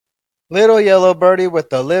Little yellow birdie with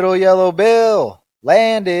the little yellow bill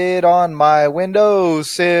landed on my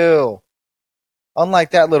windowsill.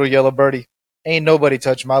 Unlike that little yellow birdie, ain't nobody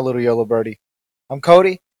touched my little yellow birdie. I'm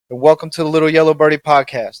Cody, and welcome to the Little Yellow Birdie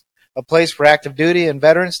Podcast, a place for active duty and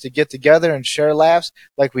veterans to get together and share laughs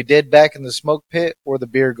like we did back in the smoke pit or the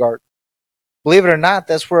beer garden. Believe it or not,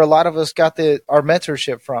 that's where a lot of us got our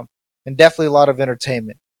mentorship from, and definitely a lot of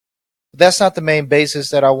entertainment. But that's not the main basis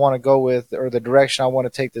that I want to go with or the direction I want to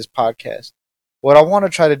take this podcast. What I want to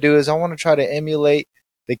try to do is I want to try to emulate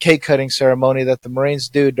the cake cutting ceremony that the Marines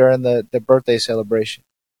do during the birthday celebration.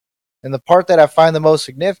 And the part that I find the most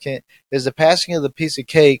significant is the passing of the piece of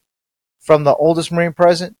cake from the oldest Marine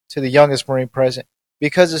present to the youngest Marine present,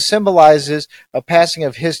 because it symbolizes a passing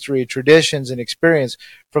of history, traditions, and experience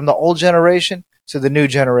from the old generation to the new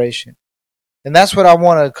generation. And that's what I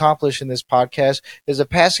want to accomplish in this podcast, is a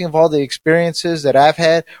passing of all the experiences that I've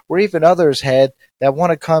had or even others had that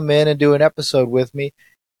want to come in and do an episode with me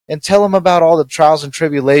and tell them about all the trials and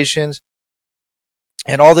tribulations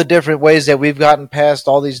and all the different ways that we've gotten past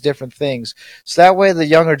all these different things. So that way the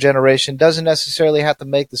younger generation doesn't necessarily have to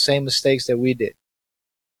make the same mistakes that we did.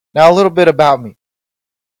 Now, a little bit about me.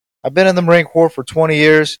 I've been in the Marine Corps for 20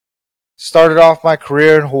 years, started off my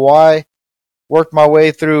career in Hawaii, worked my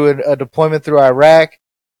way through a deployment through Iraq.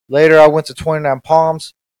 Later, I went to 29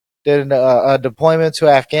 Palms, did a deployment to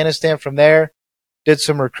Afghanistan from there, did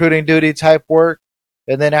some recruiting duty type work,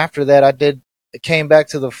 and then after that, came back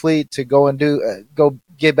to the fleet to go and go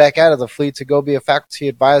get back out of the fleet to go be a faculty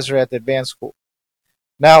advisor at the advanced school.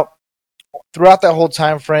 Now, throughout that whole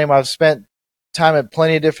time frame, I've spent time at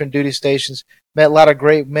plenty of different duty stations, met a lot of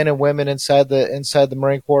great men and women inside the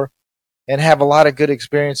Marine Corps, and have a lot of good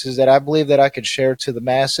experiences that I believe that I could share to the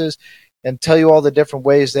masses and tell you all the different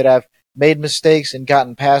ways that I've made mistakes and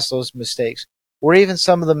gotten past those mistakes, or even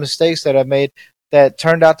some of the mistakes that I've made that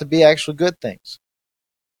turned out to be actually good things.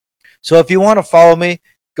 So if you want to follow me,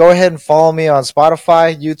 go ahead and follow me on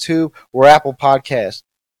Spotify, YouTube, or Apple Podcasts,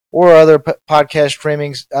 or other podcast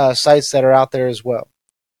streaming sites that are out there as well.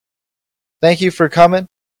 Thank you for coming.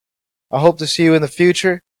 I hope to see you in the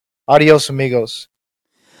future. Adios, amigos.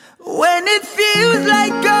 When it feels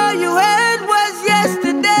like all you have